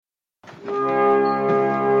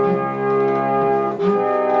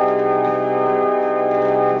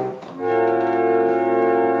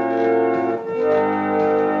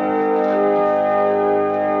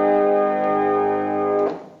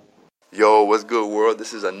What's good, world?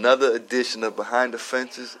 This is another edition of Behind the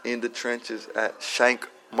Fences, in the Trenches at Shank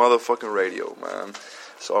motherfucking Radio, man.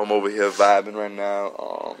 So I'm over here vibing right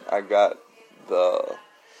now. I got the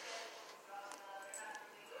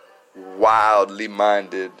wildly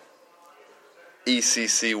minded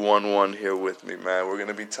ECC11 here with me, man. We're going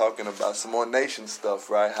to be talking about some more nation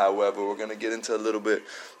stuff, right? However, we're going to get into a little bit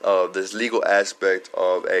of this legal aspect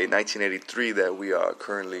of a 1983 that we are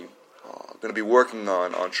currently going to be working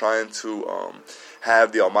on trying to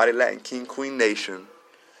have the Almighty Latin King Queen Nation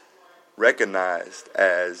recognized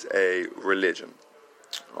as a religion.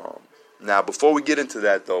 Now, before we get into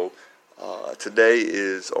that, though, today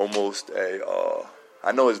is almost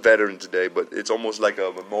I know it's Veterans Day, but it's almost like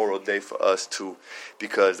a memorial day for us, too,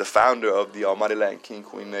 because the founder of the Almighty Latin King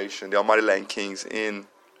Queen Nation, the Almighty Latin Kings in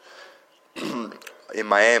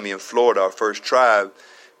Miami, in Florida, our first tribe,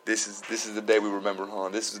 this is the day we remember him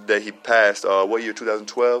on. This is the day he passed, what year,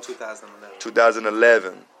 2012? 2011.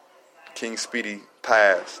 2011. King Speedy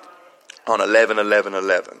passed on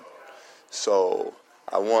 11/11/11. So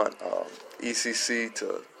I want ECC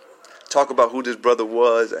to talk about who this brother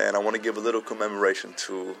was, and I want to give a little commemoration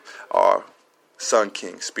to our son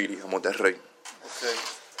King Speedy Monterrey. Okay,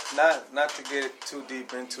 not to get too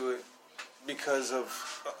deep into it, because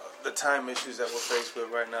of the time issues that we're faced with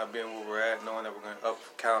right now, being where we're at, knowing that we're going to up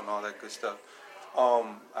count and all that good stuff.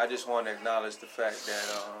 I just want to acknowledge the fact that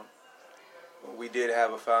we did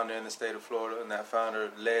have a founder in the state of Florida, and that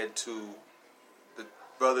founder led to the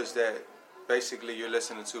brothers that basically you're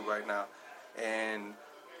listening to right now. And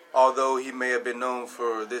although he may have been known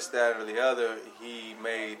for this, that, or the other, he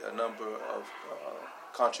made a number of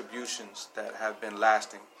contributions that have been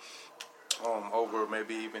lasting over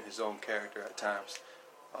maybe even his own character at times.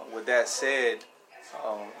 With that said,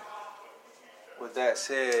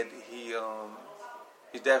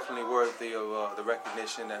 he's definitely worthy of the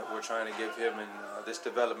recognition that we're trying to give him in this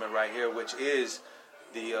development right here, which is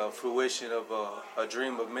the fruition of a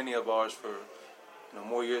dream of many of ours for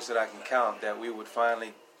more years that I can count, that we would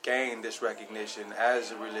finally gain this recognition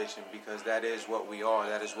as a religion, because that is what we are.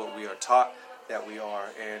 That is what we are taught that we are,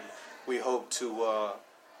 and we hope to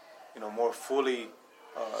more fully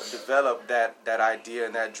develop that idea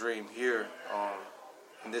and that dream here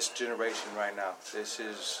in this generation right now. This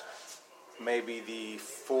is maybe the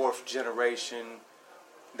fourth generation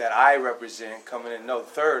that I represent coming in. No,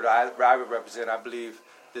 third I would represent. I believe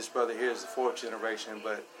this brother here is the fourth generation,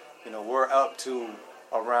 but we're up to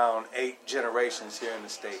around 8 generations here in the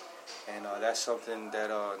state, and that's something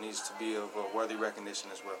that needs to be of worthy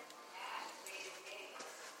recognition as well.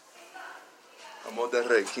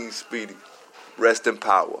 Monterrey, King Speedy, rest in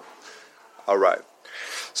power. All right,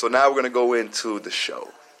 so now we're going to go into the show,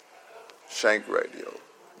 Shank Radio,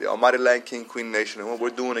 the Almighty Latin King Queen Nation, and what we're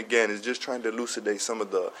doing again is just trying to elucidate some of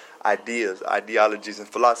the ideas, ideologies, and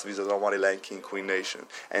philosophies of the Almighty Latin King Queen Nation.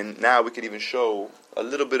 And now we can even show a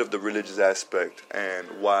little bit of the religious aspect and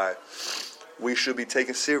why we should be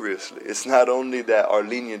taken seriously. It's not only that our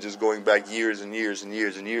lineage is going back years and years and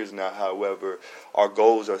years and years now. However, our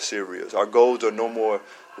goals are serious. Our goals are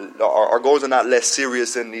our goals are not less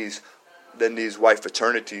serious than these white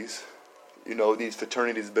fraternities. These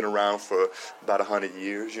fraternities have been around for about 100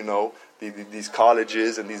 years. These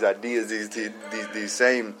colleges and these ideas, these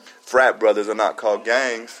same frat brothers are not called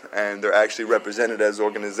gangs, and they're actually represented as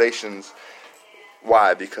organizations.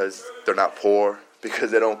 Why? Because they're not poor,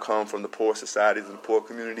 because they don't come from the poor societies and poor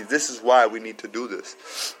communities. This is why we need to do this.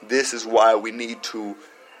 This is why we need to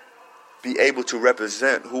be able to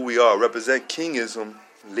represent who we are, represent kingism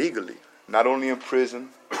legally, not only in prison,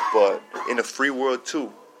 but in a free world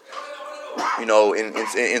too.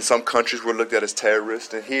 In some countries we're looked at as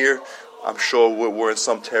terrorists, and here I'm sure we're in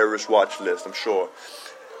some terrorist watch list, I'm sure.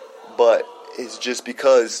 But it's just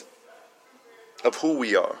because of who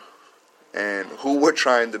we are and who we're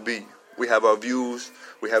trying to be. We have our views,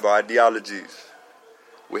 we have our ideologies,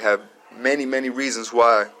 we have many, many reasons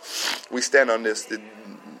why we stand on this.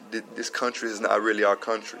 This country is not really our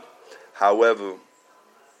country. However,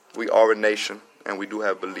 we are a nation, and we do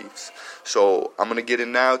have beliefs. So I'm going to get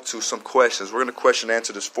in now to some questions. We're going to question and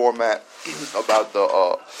answer this format about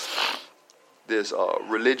this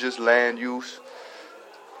religious land use.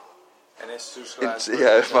 And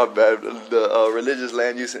institutionalized my bad. The Religious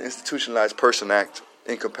Land Use and Institutionalized Person Act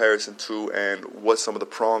in comparison to, and what some of the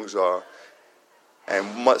prongs are,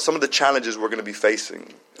 and some of the challenges we're going to be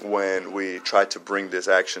facing when we try to bring this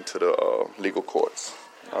action to the legal courts.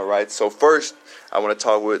 All right, so first, I want to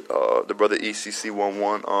talk with the brother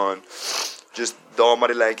ECC11 on just the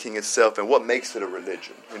Almighty Latin King itself and what makes it a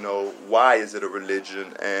religion. Why is it a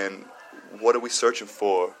religion, and what are we searching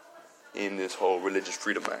for in this whole Religious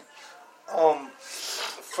Freedom Act?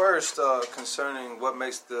 First, concerning what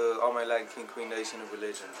makes the Almighty Latin King Queen Nation a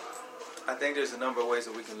religion, I think there's a number of ways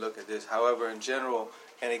that we can look at this. However, in general,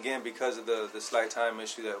 and again, because of the slight time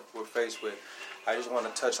issue that we're faced with, I just want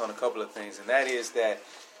to touch on a couple of things, and that is that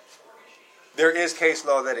there is case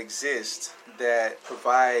law that exists that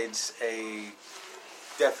provides a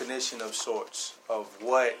definition of sorts of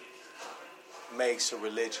what makes a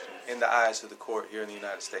religion in the eyes of the court here in the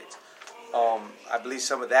United States. I believe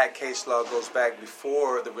some of that case law goes back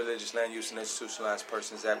before the Religious Land Use and Institutionalized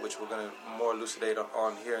Persons Act, which we're going to more elucidate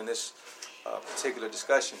on here in this particular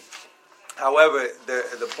discussion. However,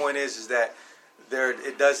 the point is that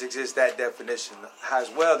it does exist that definition. As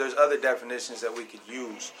well, there's other definitions that we could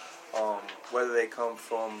use, whether they come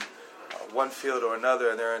from one field or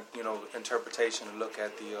another, and their interpretation and look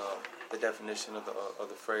at the definition of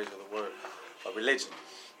the phrase or the word religion.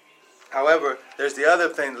 However, there's the other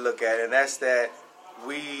thing to look at, and that's that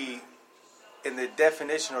we, in the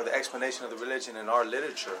definition or the explanation of the religion in our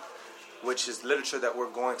literature, which is literature that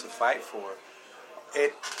we're going to fight for,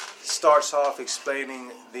 it starts off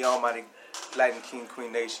explaining the Almighty Latin King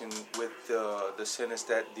Queen Nation with the sentence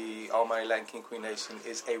that the Almighty Latin King Queen Nation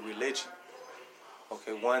is a religion.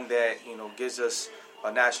 Okay, one that gives us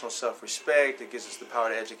a national self-respect, it gives us the power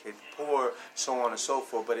to educate the poor, so on and so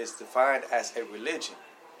forth, but it's defined as a religion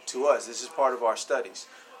to us. This is part of our studies.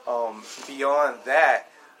 Beyond that,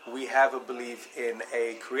 we have a belief in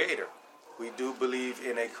a creator. We do believe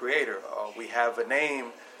in a creator. We have a name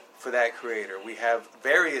for that creator. We have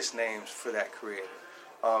various names for that creator.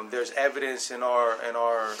 There's evidence in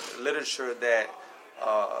our literature that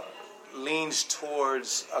leans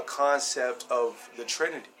towards a concept of the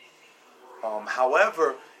Trinity.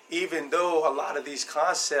 However, even though a lot of these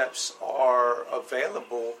concepts are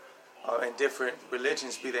available in different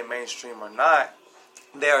religions, be they mainstream or not,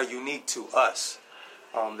 they are unique to us.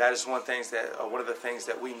 That is one of the things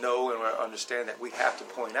that we know and understand that we have to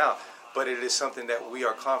point out. But it is something that we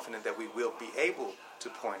are confident that we will be able to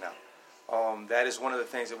point out. That is one of the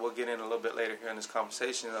things that we'll get in a little bit later here in this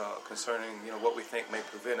conversation concerning what we think may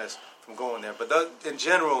prevent us from going there. But in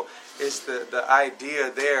general, it's the idea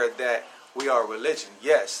there that we are a religion.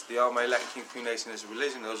 Yes, the Almighty Latin King Queen Nation is a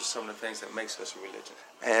religion. Those are some of the things that makes us a religion.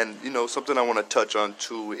 And something I want to touch on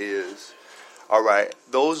too is, all right,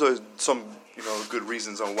 those are some good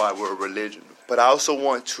reasons on why we're a religion. But I also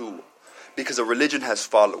want to, because a religion has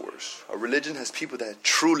followers. A religion has people that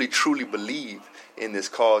truly, truly believe in this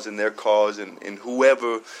cause, in their cause, and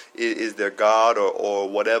whoever is their God or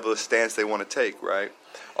whatever stance they want to take, right?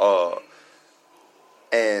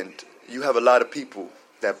 And you have a lot of people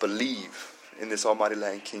that believe in this Almighty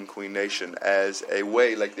Latin King Queen Nation as a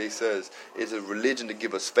way, like they says, is a religion to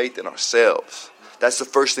give us faith in ourselves. That's the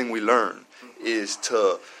first thing we learn, is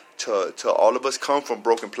to all of us come from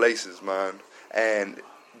broken places, man. And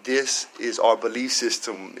this is our belief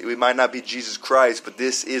system. It might not be Jesus Christ, but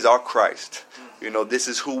this is our Christ. This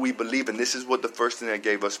is who we believe in. This is what the first thing that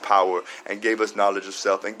gave us power and gave us knowledge of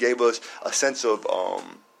self and gave us a sense of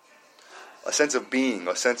being,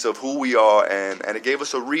 a sense of who we are, and it gave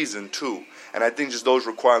us a reason too. And I think just those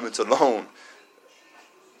requirements alone,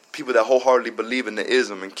 people that wholeheartedly believe in the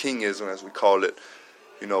ism and kingism, as we call it,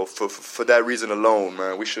 for that reason alone,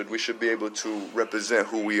 man, we should be able to represent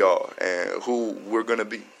who we are and who we're gonna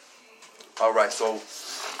be. All right, so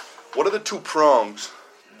what are the two prongs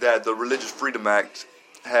that the Religious Freedom Act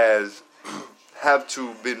have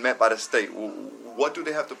to be met by the state? What do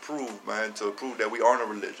they have to prove, man, to prove that we aren't a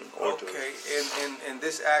religion? Okay, in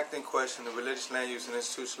this act in question, the Religious Land Use and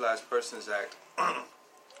Institutionalized Persons Act,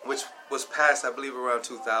 which was passed, I believe, around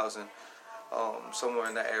 2000, somewhere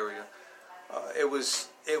in that area, it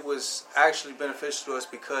was actually beneficial to us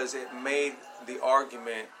because it made the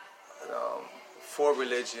argument for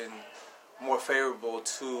religion more favorable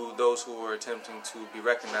to those who were attempting to be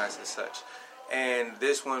recognized as such. And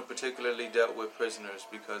this one particularly dealt with prisoners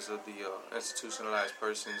because of the institutionalized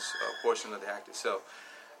persons portion of the act itself.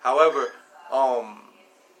 However,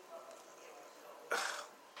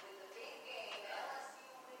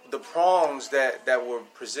 the prongs that were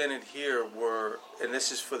presented here were, and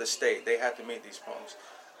this is for the state, they had to meet these prongs.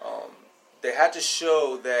 They had to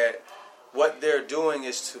show that what they're doing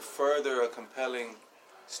is to further a compelling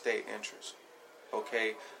state interest.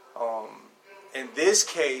 Okay? In this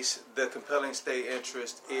case, the compelling state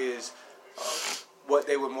interest is what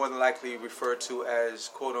they would more than likely refer to as,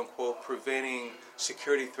 quote-unquote, preventing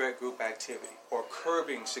security threat group activity or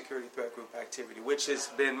curbing security threat group activity, which has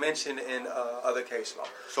been mentioned in other case law.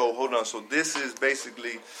 So, hold on. So this is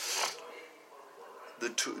basically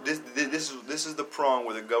this is the prong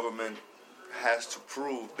where the government has to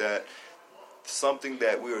prove that something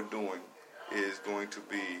that we are doing is going to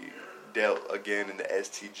be dealt again in the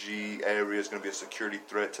STG area. It's going to be a security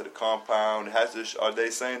threat to the compound. Are they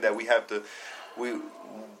saying that we have to?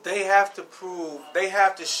 They have to prove. They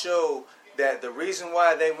have to show that the reason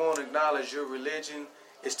why they won't acknowledge your religion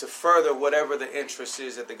is to further whatever the interest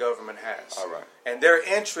is that the government has. All right. And their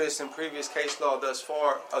interest in previous case law thus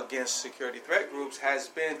far against security threat groups has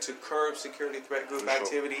been to curb security threat group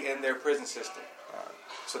activity in their prison system. All right.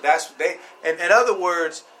 So that's they. And in other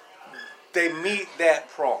words, they meet that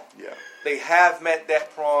prong. Yeah. They have met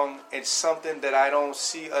that prong. It's something that I don't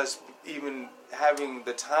see us even having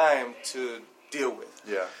the time to deal with.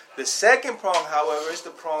 Yeah. The second prong, however, is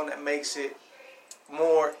the prong that makes it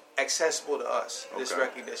more accessible to us, this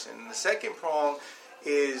recognition. And the second prong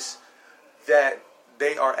is that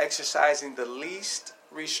they are exercising the least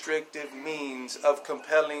restrictive means of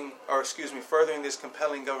furthering this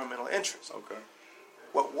compelling governmental interest. Okay.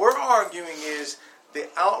 What we're arguing is the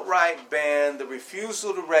outright ban, the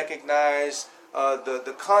refusal to recognize,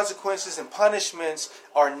 the consequences and punishments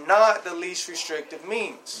are not the least restrictive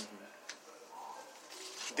means.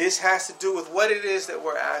 Mm-hmm. This has to do with what it is that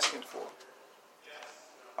we're asking for.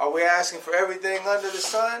 Are we asking for everything under the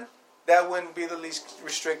sun? That wouldn't be the least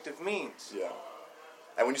restrictive means. Yeah.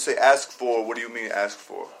 And when you say ask for, what do you mean ask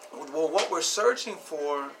for? Well, what we're searching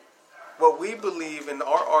for, what we believe in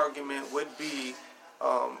our argument would be,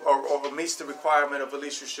 or meets the requirement of the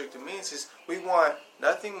least restrictive means, is we want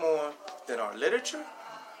nothing more than our literature,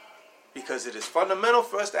 because it is fundamental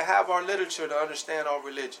for us to have our literature to understand our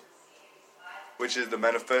religion. Which is the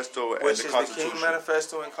Manifesto and the Constitution. Which is the King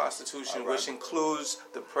Manifesto and Constitution, which includes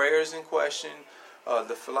the prayers in question,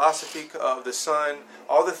 the philosophy of the sun,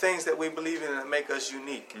 all the things that we believe in that make us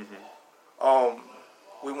unique. Mm-hmm.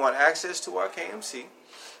 We want access to our KMC,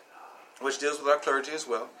 which deals with our clergy as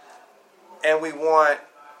well. And we want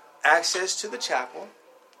access to the chapel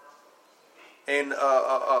and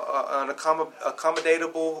an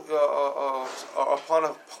accommodatable upon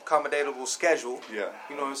an accommodatable schedule. Yeah.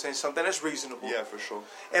 You know what I'm saying? Something that's reasonable. Yeah, for sure.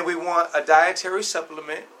 And we want a dietary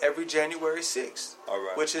supplement every January 6th. All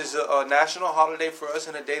right. Which is a national holiday for us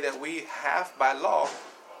and a day that we have by law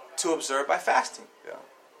to observe by fasting. Yeah.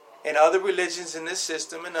 And other religions in this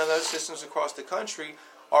system and other systems across the country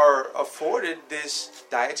are afforded this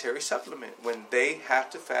dietary supplement when they have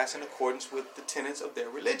to fast in accordance with the tenets of their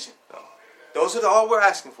religion. Those are all we're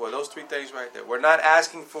asking for, those three things right there. We're not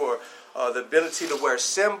asking for the ability to wear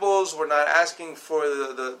symbols. We're not asking for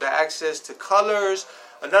the access to colors.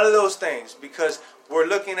 None of those things, because we're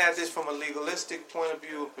looking at this from a legalistic point of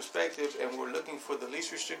view and perspective, and we're looking for the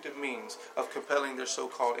least restrictive means of compelling their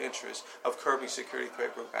so-called interest of curbing security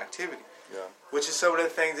threat group activity. Yeah. Which is some of the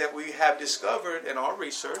things that we have discovered in our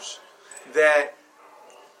research, that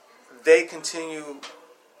they continue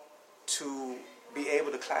to be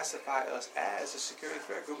able to classify us as a security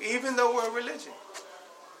threat group, even though we're a religion.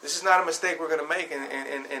 This is not a mistake we're going to make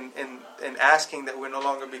in asking that we're no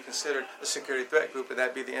longer be considered a security threat group and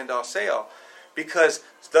that be the end-all, say-all. Because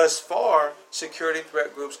thus far, security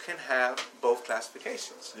threat groups can have both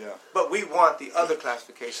classifications. Yeah. But we want the other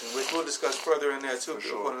classification, which we'll discuss further in there too. For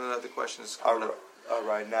sure. One of the other questions. All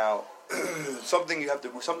right. Now, something we're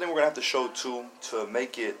gonna have to show too to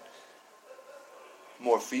make it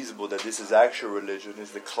more feasible that this is actual religion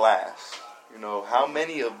is the class. You know, how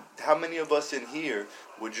many of us in here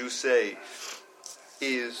would you say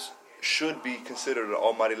should be considered an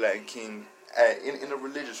Almighty Latin King in a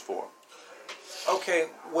religious form? Okay,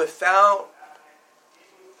 without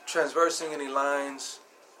transversing any lines,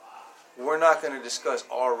 we're not going to discuss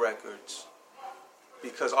our records,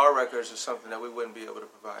 because our records are something that we wouldn't be able to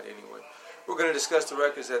provide anyway. We're going to discuss the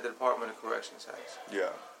records that the Department of Corrections has. Yeah.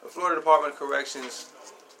 The Florida Department of Corrections,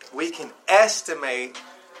 we can estimate,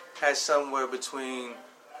 has somewhere between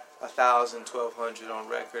 1,000, 1,200 on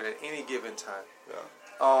record at any given time. Yeah.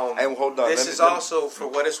 And hold on. This is also, for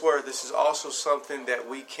what it's worth, this is also something that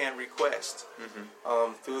we can request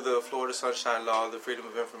through the Florida Sunshine Law, the Freedom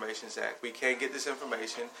of Information Act. We can get this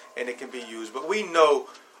information and it can be used. But we know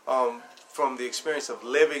from the experience of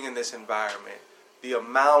living in this environment, the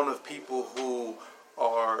amount of people who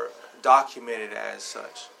are documented as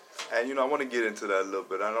such. And, you know, I want to get into that a little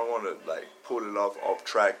bit. I don't want to, pull it off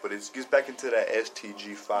track, but it gets back into that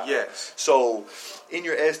STG file. Yes. So, in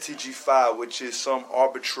your STG file, which is some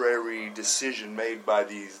arbitrary decision made by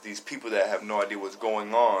these people that have no idea what's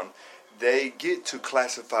going on, they get to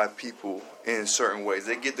classify people in certain ways.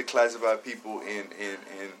 They get to classify people in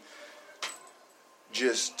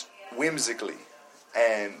just whimsically.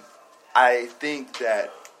 And I think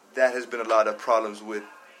that has been a lot of problems with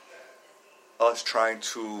us trying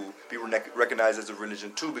to be recognized as a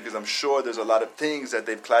religion too, because I'm sure there's a lot of things that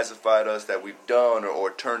they've classified us that we've done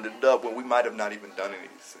or turned it up when we might have not even done any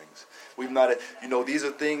of these things. We might have, these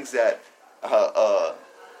are things that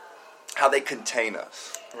how they contain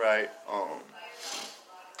us, right?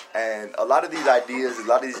 And a lot of these ideas, a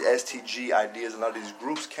lot of these STG ideas, a lot of these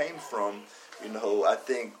groups came from, I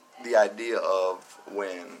think the idea of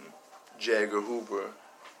when J. Edgar Hoover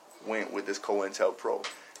went with this COINTELPRO.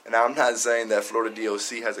 And I'm not saying that Florida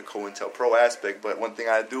DOC has a COINTELPRO aspect, but one thing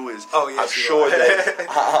I do is I'm sure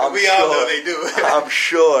that we all know they do.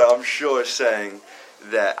 I'm sure saying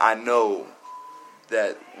that I know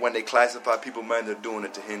that when they classify people, man, they're doing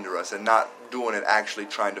it to hinder us and not doing it actually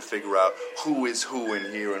trying to figure out who is who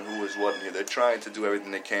in here and who is what in here. They're trying to do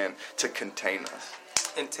everything they can to contain us.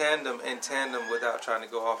 In tandem, without trying to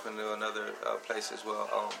go off into another place as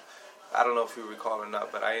well. I don't know if you recall or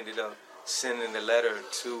not, but I ended up sending a letter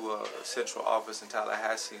to central office in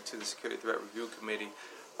Tallahassee to the Security Threat Review Committee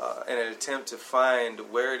in an attempt to find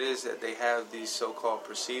where it is that they have these so-called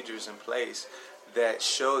procedures in place that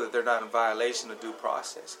show that they're not in violation of due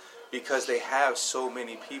process, because they have so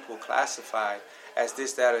many people classified as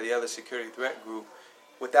this, that, or the other security threat group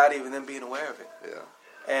without even them being aware of it. Yeah.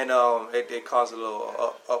 And it caused a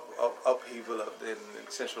little upheaval up in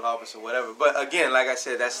the central office or whatever. But again, like I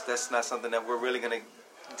said, that's not something that we're really going to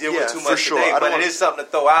deal with too much today. But it is something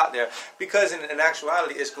to throw out there, because in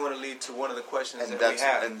actuality, it's going to lead to one of the questions that we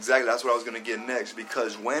have. And exactly, that's what I was going to get next.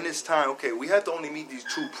 Because when it's time, okay, we have to only meet these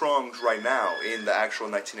two prongs right now in the actual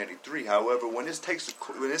 1983. However, when this goes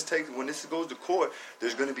to court,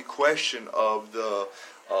 there's going to be question of the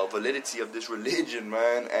validity of this religion,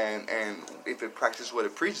 man, and if it practices what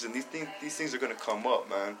it preaches, and these things are going to come up,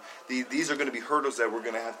 man. These are going to be hurdles that we're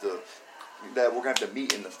going to have to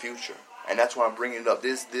meet in the future, and that's why I'm bringing it up.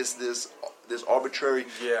 This arbitrary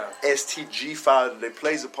STG file that they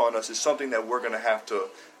place upon us is something that we're going to have to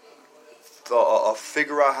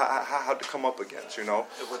figure out how to come up against,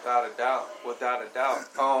 Without a doubt.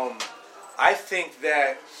 I think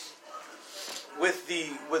that with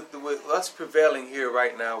what's prevailing here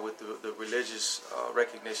right now with the religious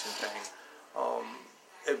recognition thing,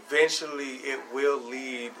 eventually it will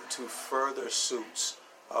lead to further suits.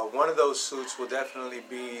 One of those suits will definitely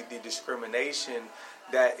be the discrimination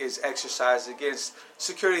that is exercised against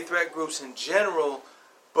security threat groups in general,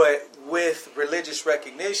 but with religious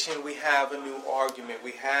recognition, we have a new argument.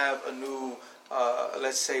 We have a new,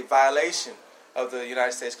 let's say, violation of the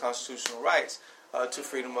United States constitutional rights to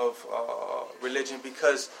freedom of religion,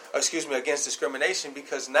 against discrimination,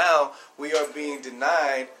 because now we are being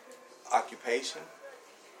denied occupation,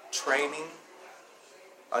 training,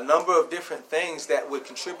 a number of different things that would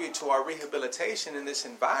contribute to our rehabilitation in this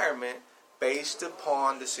environment based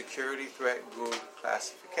upon the security threat group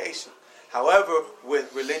classification. However,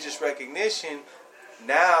 with religious recognition,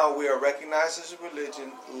 now we are recognized as a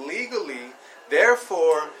religion legally.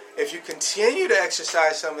 Therefore, if you continue to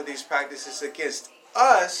exercise some of these practices against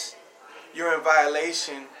us, you're in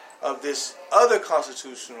violation of this other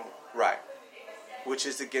constitutional right, which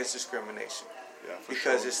is against discrimination. Yeah,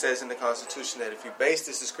 because it says in the Constitution that if you base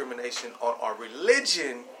this discrimination on our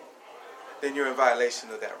religion, then you're in violation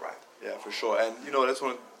of that right. Yeah, for sure. And that's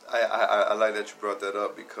one. I like that you brought that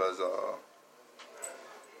up, because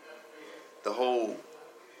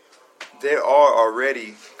there are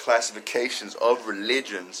already classifications of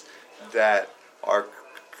religions that are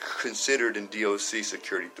considered in DOC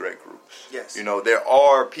security threat groups. Yes. There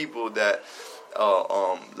are people that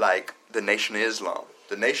like the Nation of Islam.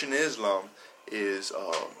 The Nation of Islam is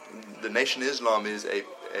a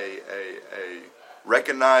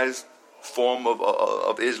recognized form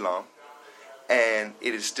of Islam, and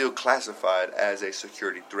it is still classified as a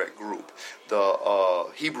security threat group. The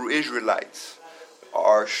Hebrew Israelites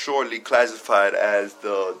are shortly classified as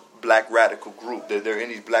the black radical group. They're in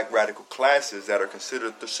these black radical classes that are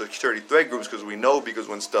considered the security threat groups, because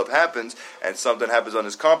when stuff happens and something happens on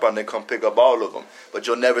this compound, they come pick up all of them. But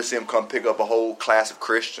you'll never see them come pick up a whole class of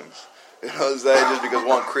Christians. You know what I'm saying? Just because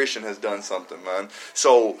one Christian has done something, man.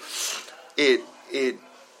 So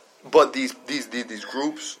but these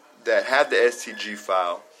groups that have the STG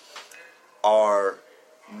file are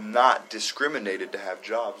not discriminated to have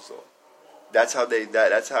jobs, though. That's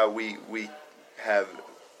how we have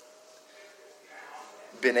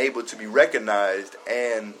been able to be recognized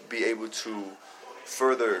and be able to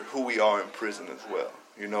further who we are in prison as well.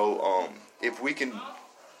 If we can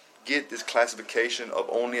get this classification of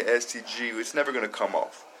only an STG, it's never going to come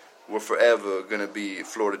off. We're forever going to be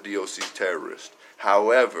Florida DOC's terrorist.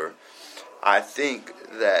 However, I think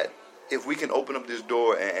that if we can open up this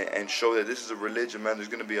door and show that this is a religion, man, there's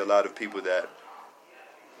going to be a lot of people that,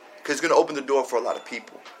 because it's going to open the door for a lot of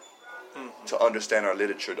people to understand our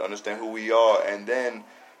literature, to understand who we are, and then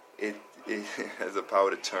it has the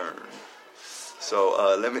power to turn.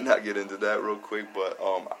 So let me not get into that real quick, but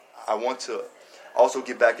I want to also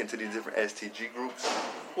get back into these different STG groups.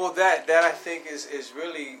 Well, that I think is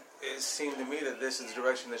really, it seemed to me that this is the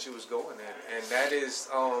direction that she was going in, and that is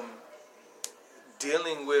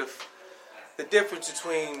dealing with the difference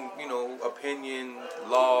between, opinion,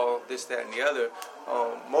 law, this, that, and the other.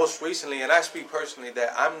 Most recently, and I speak personally,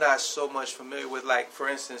 that I'm not so much familiar with, like, for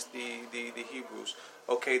instance, the Hebrews.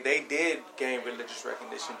 Okay, they did gain religious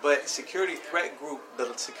recognition, but the security threat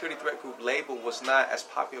group label was not as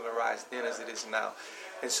popularized then as it is now.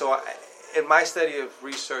 And so in my study of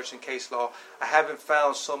research and case law, I haven't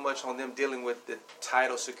found so much on them dealing with the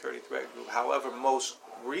title security threat group. However, most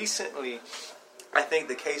recently, I think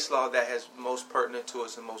the case law that has most pertinent to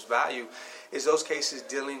us and most value is those cases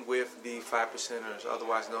dealing with the 5%ers,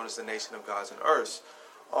 otherwise known as the Nation of Gods and Earths.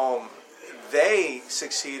 They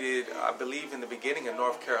succeeded, I believe, in the beginning in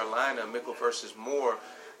North Carolina, Mickle versus Moore,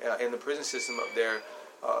 in the prison system up there,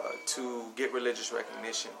 to get religious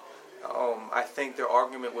recognition. I think their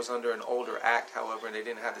argument was under an older act, however, and they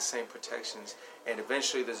didn't have the same protections. And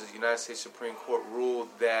eventually, the United States Supreme Court ruled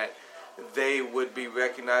that they would be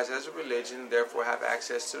recognized as a religion, and therefore have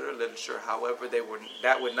access to their literature. However,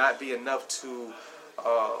 that would not be enough to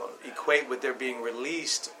equate with their being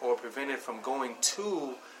released or prevented from going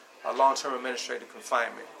to long-term administrative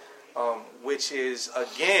confinement, which is,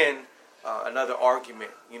 again, another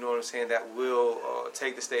argument, you know what I'm saying, that will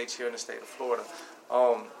take the stage here in the state of Florida.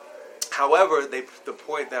 However, the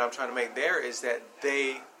point that I'm trying to make there is that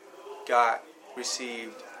they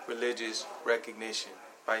received religious recognition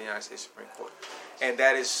by the United States Supreme Court. And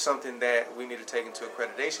that is something that we need to take into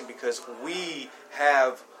accreditation, because we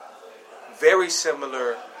have very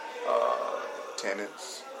similar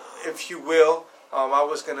tenets, if you will. I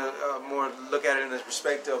was going to more look at it in the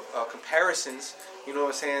respect of comparisons, you know what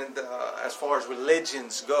I'm saying, as far as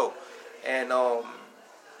religions go. And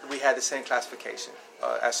we had the same classification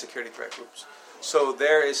as security threat groups. So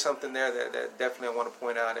there is something there that definitely I want to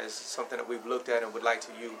point out as something that we've looked at and would like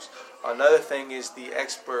to use. Another thing is the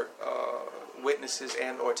expert witnesses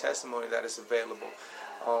and or testimony that is available.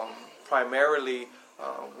 Primarily,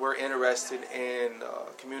 we're interested in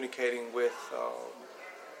communicating with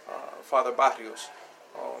Father Barrios,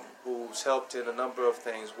 who's helped in a number of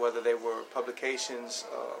things, whether they were publications,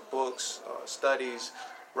 books, studies,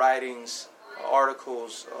 writings,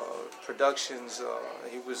 articles, productions.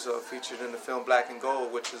 He was featured in the film Black and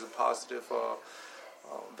Gold, which is a positive,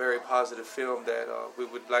 very positive film that we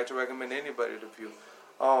would like to recommend anybody to view.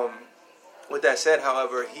 With that said,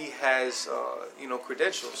 however, he has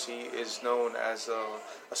credentials. He is known as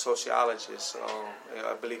a sociologist.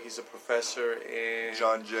 I believe he's a professor in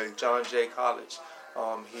John Jay College.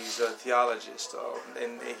 He's a theologist,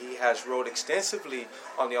 and he has wrote extensively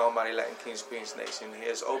on the Almighty Latin Kings, Queens Nation. He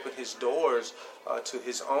has opened his doors to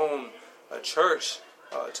his own church,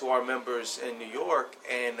 to our members in New York,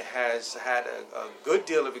 and has had a good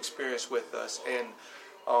deal of experience with us. And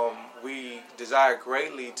we desire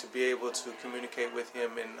greatly to be able to communicate with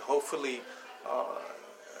him and hopefully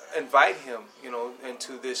invite him,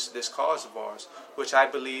 into this cause of ours, which I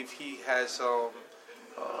believe he has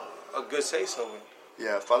a good say-so in.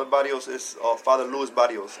 Yeah, Father Barrios is Father Luis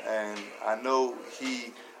Barrios, and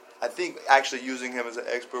I think actually using him as an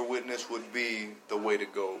expert witness would be the way to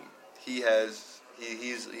go. He's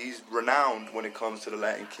renowned when it comes to the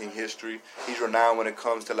Latin King history. He's renowned when it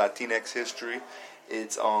comes to Latinx history.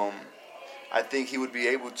 It's I think he would be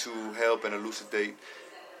able to help and elucidate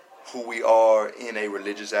who we are in a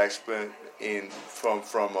religious aspect,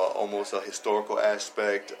 from almost a historical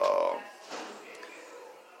aspect.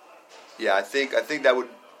 I think that would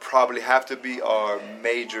probably have to be our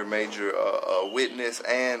major witness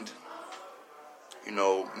and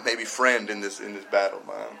maybe friend in this battle,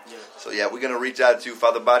 man. Yeah. So we're gonna reach out to you,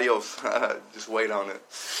 Father Barrios. Just wait on it.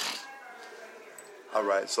 All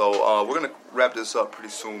right, so we're gonna wrap this up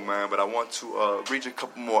pretty soon, man. But I want to reach a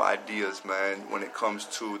couple more ideas, man, when it comes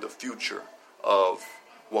to the future of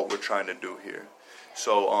what we're trying to do here.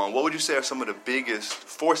 So, what would you say are some of the biggest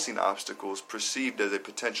forcing obstacles perceived as a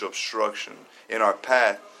potential obstruction in our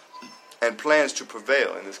path and plans to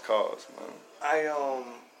prevail in this cause, man?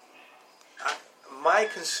 My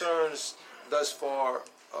concerns thus far,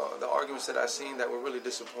 the arguments that I've seen that were really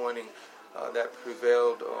disappointing, that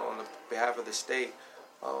prevailed on the behalf of the state,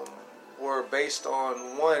 were based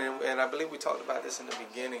on one, and I believe we talked about this in the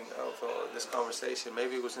beginning of this conversation.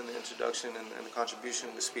 Maybe it was in the introduction and the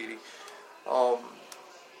contribution with Speedy.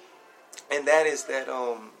 And that is that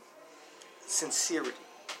sincerity,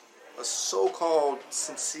 a so-called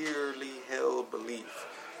sincerely held belief.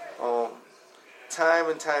 Time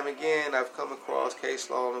and time again, I've come across case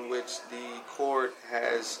law in which the court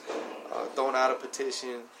has thrown out a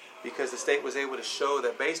petition because the state was able to show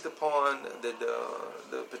that based upon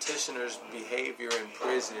the petitioner's behavior in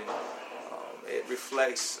prison, it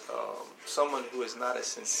reflects someone who is not a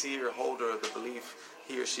sincere holder of the belief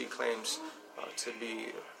he or she claims to be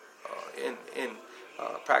in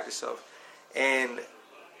practice of. And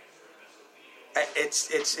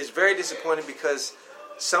it's very disappointing because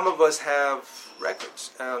some of us have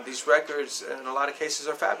records. These records, in a lot of cases,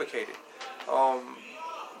 are fabricated.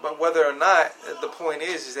 But whether or not, the point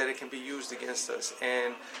is that it can be used against us.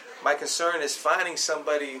 And my concern is finding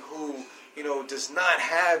somebody who, does not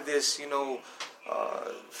have this,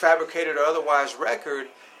 fabricated or otherwise record,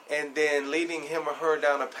 and then leading him or her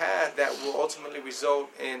down a path that will ultimately result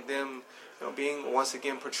in them, being once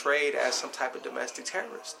again portrayed as some type of domestic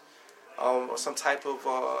terrorist, or some type of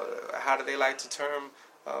how do they like to term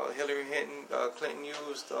Hillary Clinton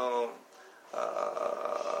used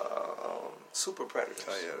super predators.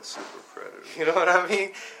 Oh yeah, the super predators. You know what I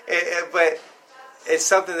mean? But it's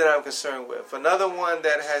something that I'm concerned with. Another one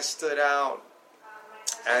that has stood out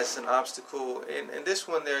as an obstacle, and this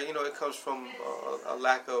one there, it comes from a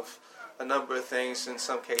lack of a number of things in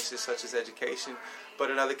some cases, such as education,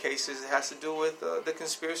 but in other cases it has to do with the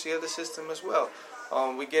conspiracy of the system as well.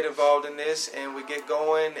 We get involved in this and we get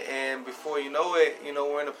going, and before you know it,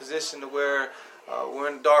 we're in a position to where we're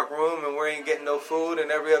in a dark room and we ain't getting no food,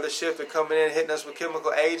 and every other shift they're coming in hitting us with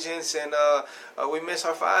chemical agents, and we miss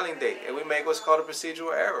our filing date, and we make what's called a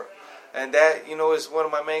procedural error. And that, is one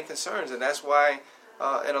of my main concerns, and that's why,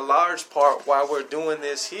 in a large part, why we're doing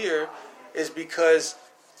this here is because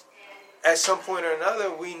at some point or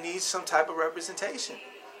another, we need some type of representation.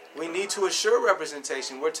 We need to assure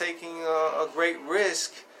representation. We're taking a great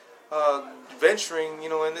risk venturing,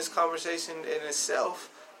 in this conversation in itself,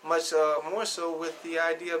 much more so with the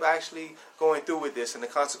idea of actually going through with this and the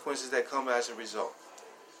consequences that come as a result.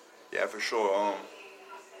 Yeah, for sure.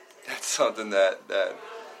 That's something that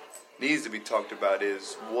needs to be talked about,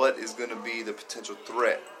 is what is going to be the potential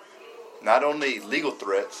threat. Not only legal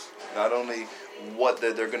threats, not only what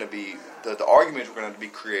they're going to be, the arguments we're going to be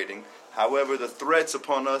creating, however, the threats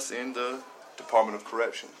upon us in the Department of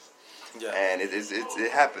Corrections. Yeah. And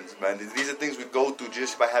it happens, man. These are things we go through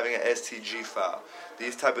just by having an STG file.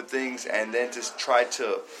 These type of things, and then to try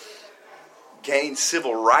to gain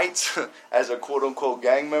civil rights as a quote-unquote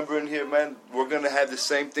gang member in here, man, we're going to have the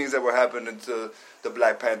same things that were happening to the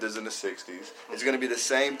Black Panthers in the 60s. It's going to be the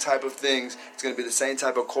same type of things. It's going to be the same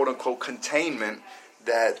type of quote-unquote containment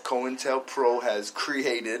that COINTELPRO has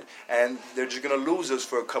created, and they're just going to lose us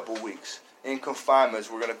for a couple weeks. In confinements,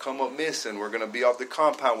 we're going to come up missing. We're going to be off the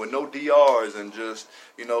compound with no DRs and just,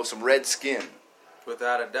 some red skin.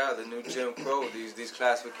 Without a doubt, the new Jim Crow, these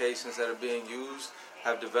classifications that are being used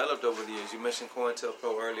have developed over the years. You mentioned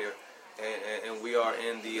COINTELPRO earlier, and we are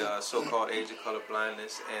in the so-called age of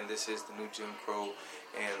colorblindness, and this is the new Jim Crow,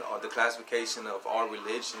 and the classification of our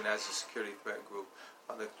religion as a security threat group.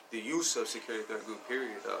 The use of security threat group,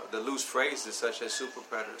 period. The loose phrases such as super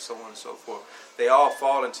predator, so on and so forth. They all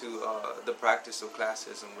fall into the practice of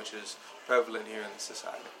classism, which is prevalent here in the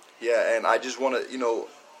society. Yeah, and I just want to,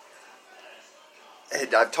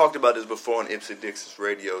 I've talked about this before on Ipsy Dixis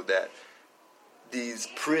Radio, that these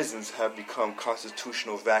prisons have become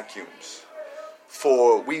constitutional vacuums.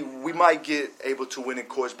 We might get able to win in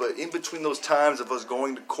courts, but in between those times of us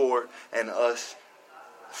going to court and us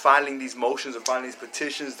filing these motions or filing these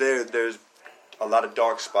petitions, there's a lot of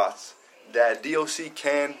dark spots that DOC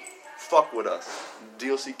can fuck with us.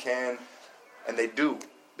 DOC can, and they do.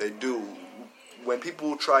 They do. When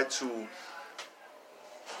people try to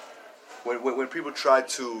when people try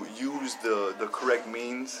to use the correct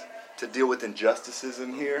means to deal with injustices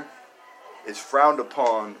in here, it's frowned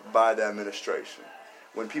upon by the administration.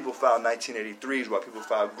 When people file 1983s, while people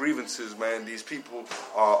file grievances, man, these people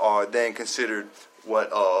are then considered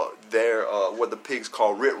what the pigs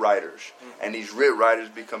call writ writers. And these writ writers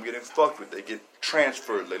become getting fucked with. They get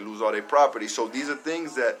transferred. They lose all their property. So these are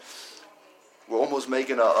things that we're almost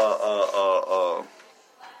making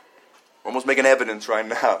evidence right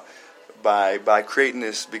now by creating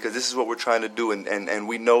this, because this is what we're trying to do, and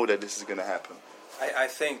we know that this is going to happen. I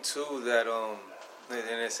think too that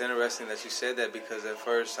and it's interesting that you said that, because at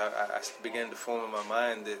first I began to form in my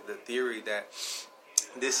mind the theory that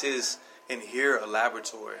this is in here a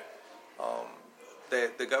laboratory,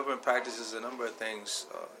 The government practices a number of things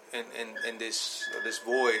in this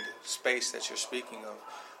void space that you're speaking of.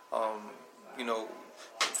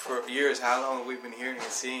 For years, how long have we been hearing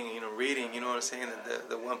and seeing, reading, you know what I'm saying, that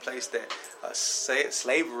the one place that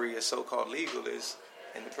slavery is so-called legal is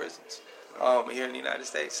in the prisons. Here in the United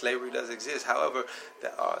States, slavery does exist. However,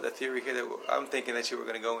 the theory here that I'm thinking that you were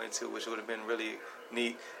going to go into, which would have been really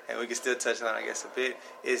neat, and we can still touch on, I guess, a bit,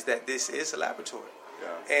 is that this is a laboratory.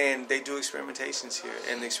 Yeah. And they do experimentations here,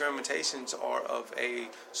 and the experimentations are of a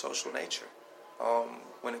social nature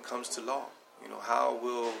when it comes to law. How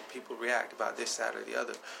will people react about this, that, or the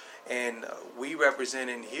other? And we represent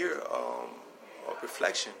in here a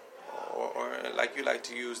reflection, or like you like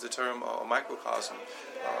to use the term, a microcosm,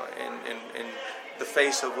 in the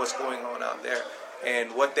face of what's going on out there.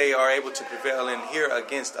 And what they are able to prevail in here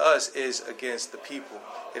against us is against the people.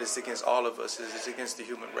 It is against all of us. It is against the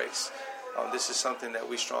human race. This is something that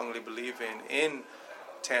we strongly believe in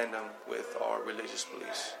tandem with our religious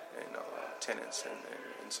beliefs and tenets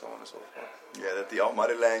and so on and so forth. Yeah, that the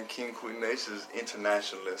Almighty Land King Queen Nation is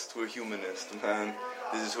internationalist. We're humanist, man.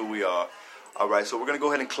 This is who we are. All right, so we're going to go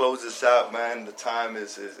ahead and close this out, man. The time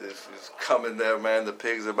is coming there, man. The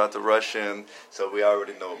pigs are about to rush in, so we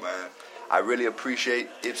already know, man. I really appreciate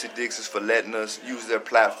Ipsy Dixis for letting us use their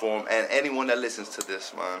platform, and anyone that listens to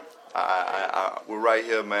this, man. We're right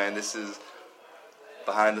here, man. This is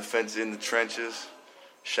Behind the Fence in the Trenches,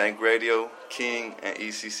 Shank Radio, King, and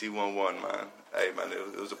ECC11, man. Hey, man,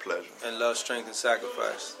 it was a pleasure. And love, strength, and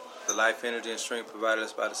sacrifice. The life, energy, and strength provided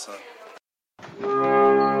us by the Son.